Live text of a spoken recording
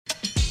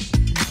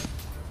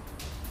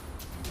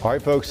All right,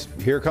 folks,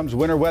 here comes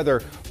winter weather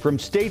from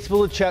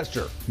Statesville to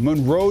Chester,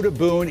 Monroe to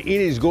Boone. It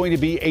is going to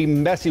be a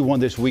messy one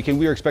this weekend.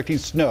 We are expecting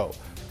snow.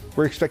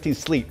 We're expecting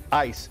sleet,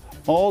 ice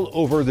all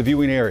over the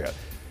viewing area.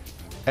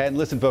 And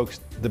listen, folks,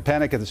 the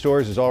panic at the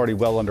stores is already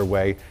well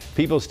underway.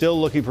 People still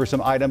looking for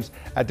some items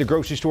at the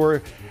grocery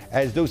store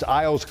as those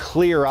aisles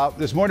clear out.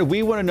 This morning,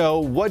 we want to know,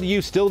 what do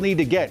you still need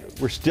to get?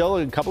 We're still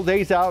a couple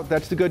days out.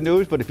 That's the good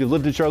news. But if you've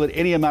lived in Charlotte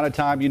any amount of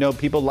time, you know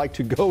people like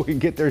to go and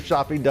get their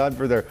shopping done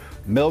for their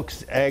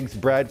milks, eggs,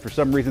 bread. For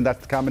some reason,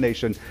 that's the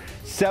combination.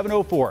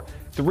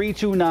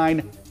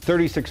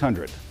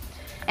 704-329-3600.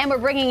 And we're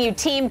bringing you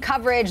team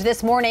coverage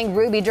this morning.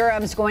 Ruby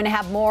Durham's going to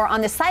have more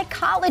on the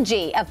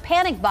psychology of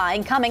panic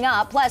buying coming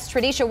up. Plus,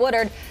 Tradisha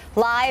Woodard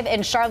live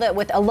in Charlotte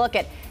with a look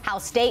at how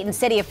state and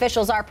city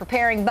officials are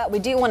preparing. But we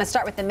do want to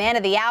start with the man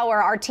of the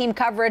hour, our team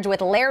coverage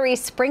with Larry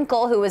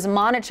Sprinkle, who is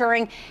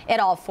monitoring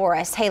it all for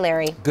us. Hey,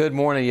 Larry. Good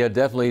morning. Yeah,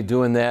 definitely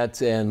doing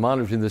that and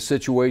monitoring the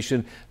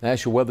situation.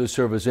 National Weather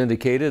Service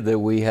indicated that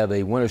we have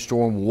a winter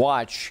storm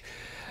watch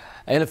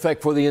in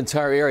effect for the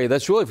entire area.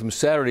 That's really from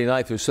Saturday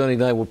night through Sunday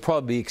night. Will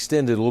probably be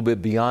extended a little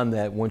bit beyond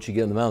that. Once you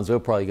get in the mountains, they're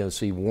probably going to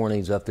see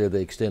warnings out there that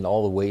extend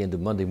all the way into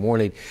Monday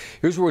morning.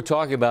 Here's what we're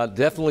talking about.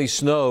 Definitely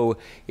snow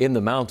in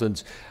the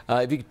mountains.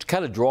 If you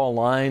kind of draw a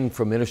line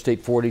from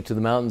Interstate 40 to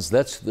the mountains,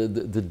 that's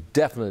the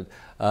definite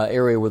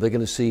area where they're going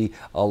to see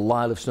a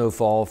lot of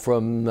snowfall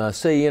from,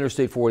 say,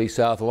 Interstate 40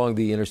 south along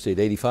the Interstate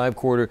 85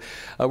 corridor.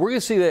 We're going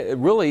to see that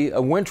really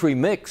a wintry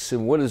mix.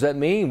 And what does that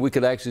mean? We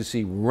could actually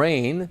see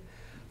rain,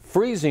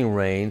 freezing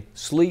rain,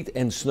 sleet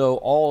and snow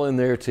all in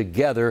there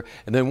together.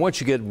 And then once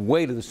you get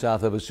way to the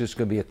south of it, it's just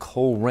going to be a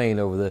cold rain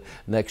over the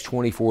next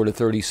 24 to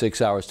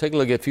 36 hours. Take a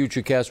look at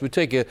Futurecast. We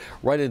take you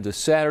right into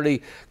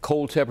Saturday.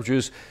 Cold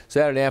temperatures.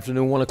 Saturday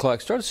afternoon, 1 o'clock.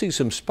 Start to see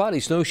some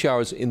spotty snow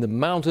showers in the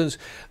mountains.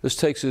 This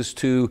takes us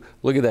to,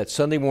 look at that,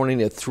 Sunday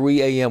morning at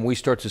 3 a.m. We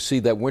start to see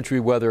that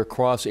wintry weather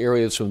across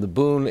areas from the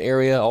Boone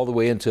area all the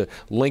way into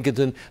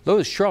Lincolnton.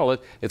 Notice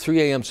Charlotte at 3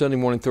 a.m. Sunday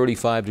morning,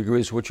 35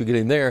 degrees. What you're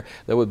getting there,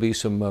 that would be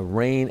some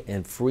rain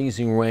and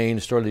freezing rain.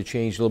 Started to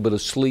change, a little bit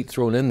of sleet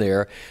thrown in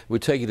there. We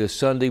take you to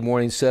Sunday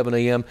morning, 7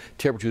 a.m.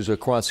 Temperatures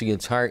across the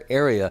entire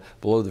area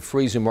below the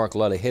freezing mark. A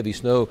lot of heavy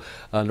snow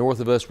north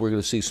of us. We're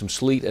going to see some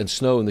sleet and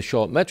snow in the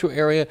Charlotte metro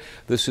area.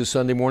 This is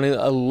Sunday morning,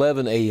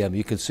 11 a.m.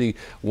 You can see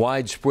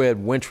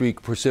widespread wintry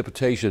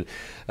precipitation.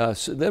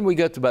 So then we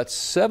get to about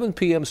 7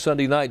 p.m.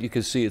 Sunday night. You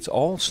can see it's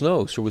all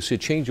snow. So we'll see a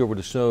changeover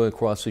to snow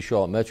across the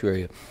Charlotte metro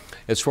area.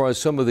 As far as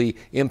some of the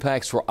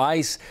impacts for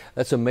ice,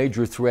 that's a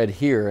major threat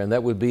here, and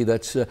that would be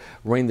that's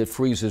rain that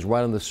freezes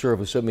right on the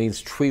surface. That means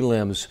tree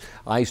limbs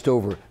iced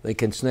over. They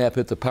can snap,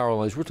 hit the power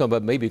lines. We're talking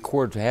about maybe a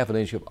quarter to half an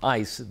inch of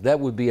ice. That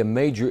would be a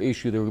major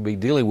issue that we're going to be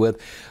dealing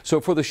with. So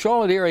for the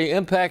Charlotte area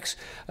impacts,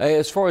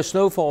 as far as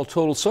snowfall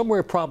total,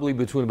 somewhere probably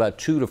between about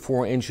 2 to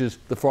 4 inches.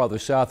 The farther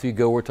south you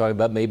go, we're talking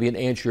about maybe an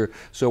inch or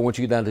so. Once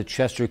you get down to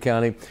Chester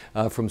County,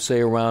 from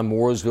say around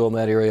Mooresville in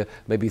that area,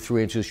 maybe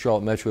 3 inches.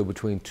 Charlotte metro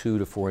between 2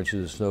 to 4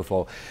 inches of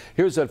snowfall.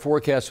 Here's that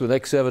forecast for the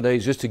next 7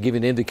 days, just to give you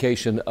an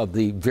indication of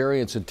the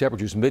variance in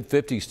temperatures.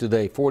 Mid-50s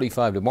today,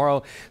 45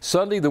 tomorrow.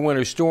 Sunday, the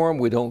winter storm.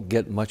 We don't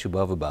get much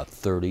above about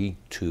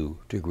 32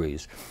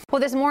 degrees.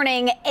 Well, this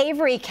morning,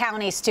 Avery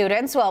County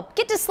students,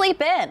 get to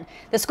sleep in.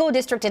 The school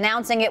district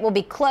announcing it will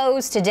be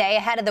closed today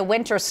ahead of the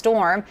winter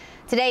storm.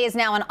 Today is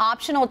now an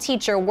optional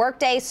teacher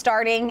workday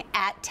starting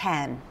at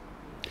 10.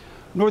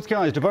 North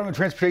Carolina's Department of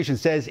Transportation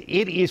says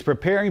it is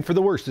preparing for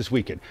the worst this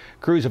weekend.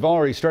 Crews have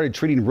already started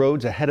treating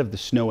roads ahead of the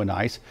snow and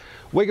ice.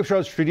 Wake Up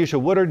Charlotte's Tradisha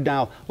Woodard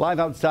now live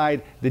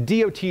outside the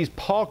DOT's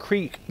Paul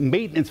Creek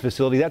Maintenance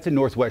Facility. That's in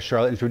Northwest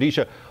Charlotte. And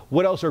Tradisha,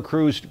 what else are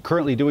crews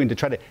currently doing to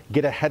try to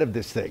get ahead of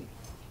this thing?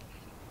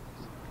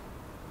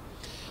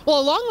 Well,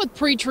 along with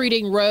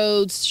pre-treating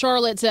roads,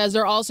 Charlotte says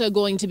they're also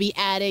going to be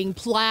adding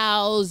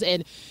plows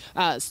and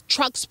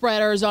truck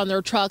spreaders on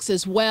their trucks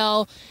as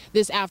well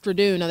this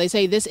afternoon. Now, they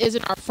say this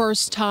isn't our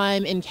first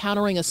time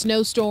encountering a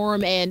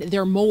snowstorm, and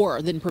they're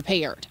more than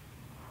prepared.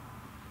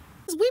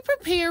 As we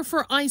prepare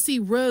for icy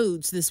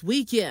roads this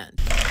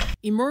weekend,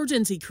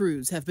 emergency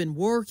crews have been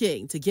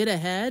working to get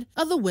ahead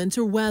of the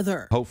winter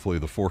weather. Hopefully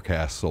the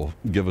forecasts will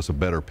give us a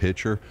better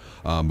picture,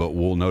 but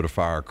we'll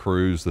notify our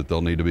crews that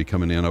they'll need to be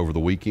coming in over the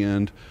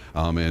weekend,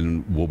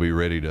 and we'll be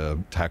ready to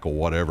tackle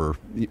whatever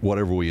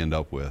we end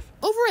up with.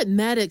 Over at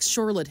Medics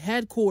Charlotte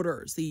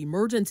headquarters, the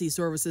emergency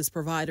services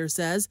provider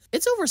says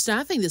it's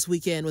overstaffing this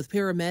weekend with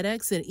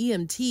paramedics and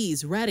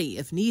EMTs ready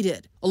if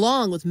needed.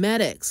 Along with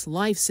medics,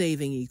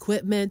 life-saving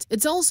equipment,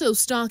 it's also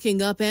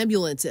stocking up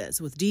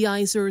ambulances with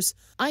de-icers,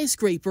 ice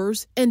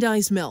scrapers, and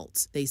ice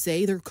melts. They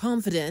say they're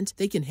confident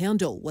they can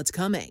handle what's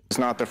coming. It's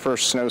not the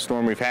first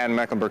snowstorm we've had in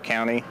Mecklenburg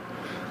County.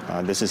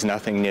 This is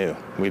nothing new.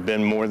 We've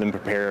been more than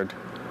prepared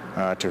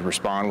to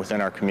respond within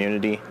our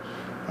community.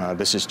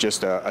 This is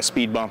just a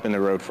speed bump in the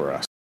road for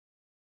us.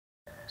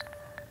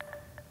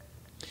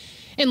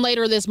 And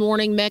later this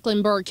morning,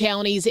 Mecklenburg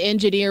County's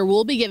engineer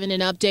will be given an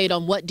update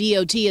on what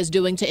DOT is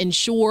doing to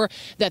ensure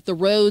that the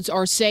roads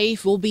are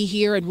safe. We'll be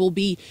here and we'll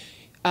be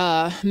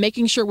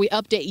making sure we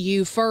update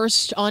you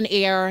first on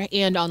air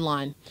and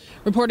online.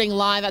 Reporting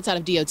live outside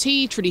of DOT,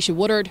 Tradisha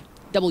Woodard,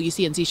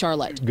 WCNC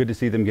Charlotte. Good to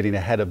see them getting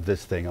ahead of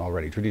this thing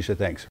already. Tradisha,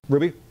 thanks.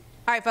 Ruby?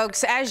 All right,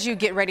 folks, as you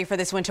get ready for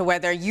this winter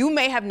weather, you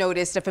may have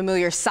noticed a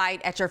familiar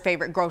sight at your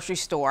favorite grocery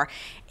store,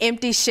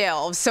 empty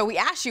shelves. So we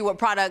asked you what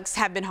products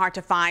have been hard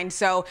to find.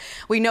 So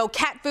we know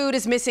cat food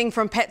is missing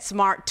from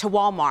PetSmart to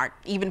Walmart,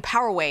 even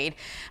Powerade,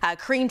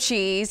 cream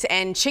cheese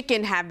and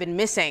chicken have been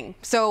missing.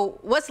 So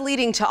what's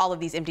leading to all of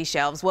these empty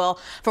shelves? Well,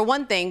 for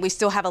one thing, we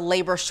still have a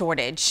labor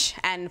shortage.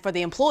 And for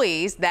the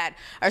employees that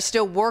are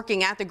still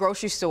working at the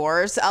grocery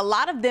stores, a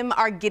lot of them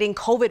are getting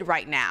COVID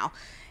right now,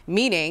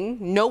 meaning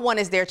no one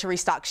is there to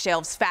restock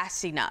shelves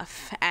fast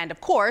enough. And of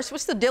course, we're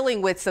still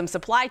dealing with some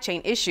supply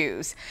chain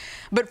issues.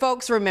 But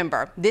folks,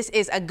 remember, this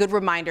is a good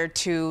reminder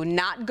to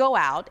not go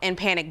out and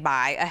panic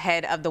buy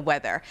ahead of the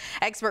weather.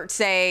 Experts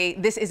say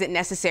this isn't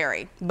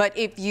necessary, but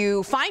if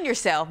you find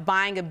yourself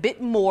buying a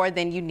bit more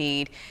than you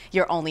need,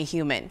 you're only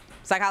human.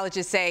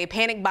 Psychologists say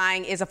panic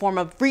buying is a form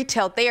of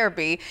retail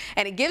therapy,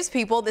 and it gives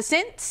people the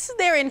sense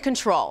they're in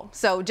control.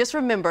 So just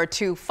remember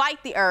to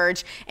fight the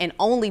urge and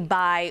only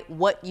buy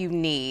what you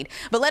need.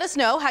 But let us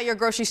know how your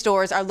grocery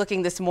stores are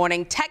looking this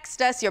morning.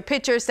 Text us your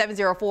pictures,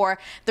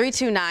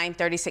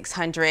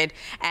 704-329-3600,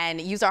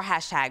 and use our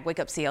hashtag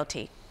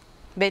WakeUpCLT.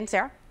 Ben,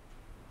 Sarah?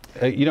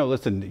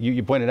 Listen,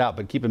 you pointed out,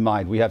 but keep in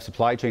mind, we have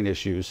supply chain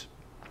issues.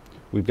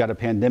 We've got a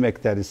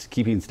pandemic that is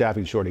keeping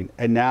staffing shorting.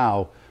 And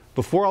now,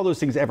 before all those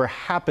things ever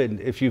happened,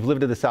 if you've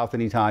lived in the South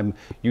any time,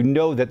 you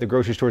know that the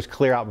grocery stores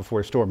clear out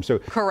before a storm. So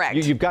correct.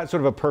 You've got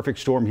sort of a perfect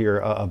storm here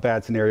of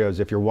bad scenarios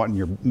if you're wanting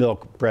your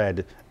milk,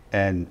 bread,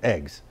 and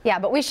eggs. Yeah,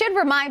 but we should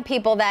remind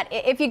people that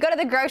if you go to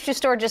the grocery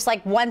store just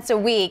like once a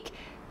week,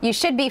 you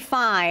should be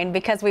fine,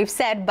 because we've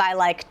said by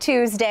like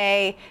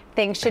Tuesday,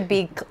 things should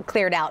be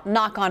cleared out.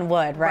 Knock on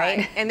wood,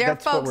 right? And there are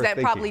folks that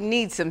probably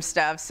need some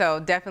stuff,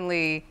 so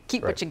definitely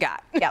keep what you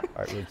got. Yep.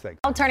 All right, Ruth, thanks.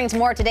 Now turning to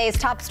more of today's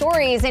top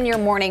stories in your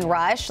morning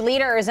rush.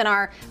 Leaders in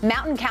our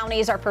mountain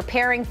counties are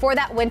preparing for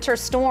that winter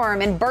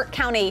storm. In Burt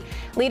County,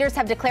 leaders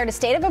have declared a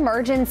state of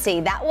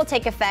emergency. That will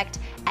take effect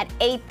at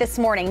 8 this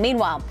morning.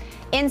 Meanwhile,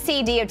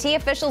 NCDOT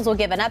officials will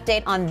give an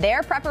update on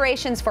their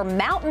preparations for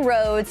mountain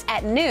roads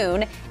at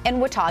noon in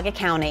Watauga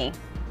County.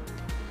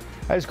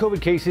 As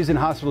COVID cases and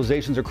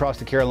hospitalizations across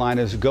the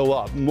Carolinas go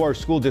up, more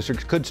school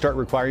districts could start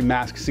requiring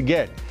masks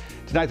again.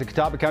 Tonight, the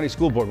Catawba County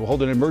School Board will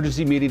hold an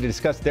emergency meeting to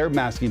discuss their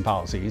masking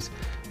policies.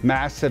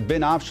 Masks have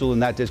been optional in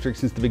that district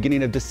since the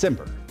beginning of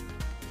December.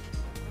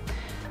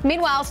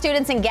 Meanwhile,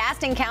 students in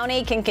Gaston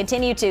County can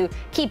continue to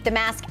keep the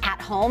mask at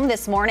home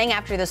this morning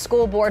after the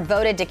school board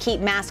voted to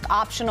keep mask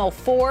optional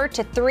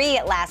 4-3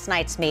 at last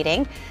night's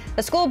meeting.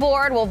 The school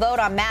board will vote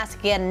on masks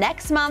again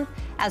next month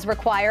as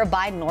required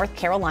by North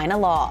Carolina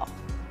law.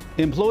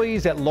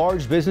 Employees at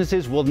large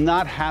businesses will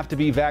not have to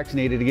be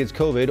vaccinated against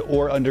COVID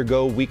or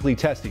undergo weekly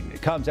testing.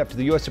 It comes after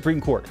the U.S. Supreme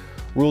Court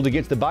ruled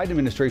against the Biden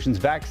administration's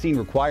vaccine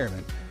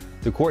requirement.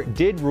 The court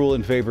did rule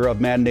in favor of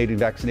mandating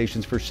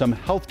vaccinations for some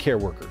healthcare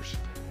workers.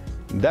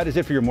 That is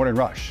it for your morning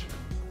rush.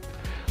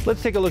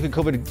 Let's take a look at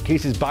COVID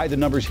cases by the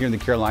numbers here in the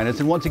Carolinas.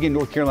 And once again,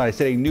 North Carolina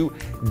set a new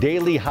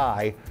daily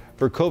high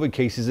for COVID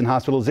cases and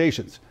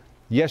hospitalizations.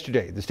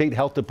 Yesterday, the state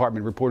health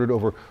department reported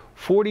over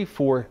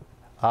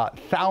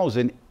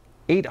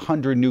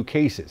 44,800 new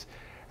cases.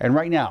 And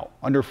right now,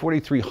 under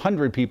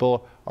 4,300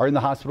 people are in the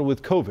hospital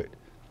with COVID.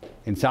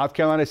 In South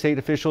Carolina, state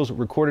officials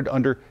recorded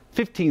under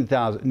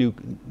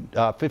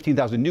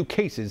 15,000 new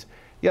cases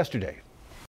yesterday.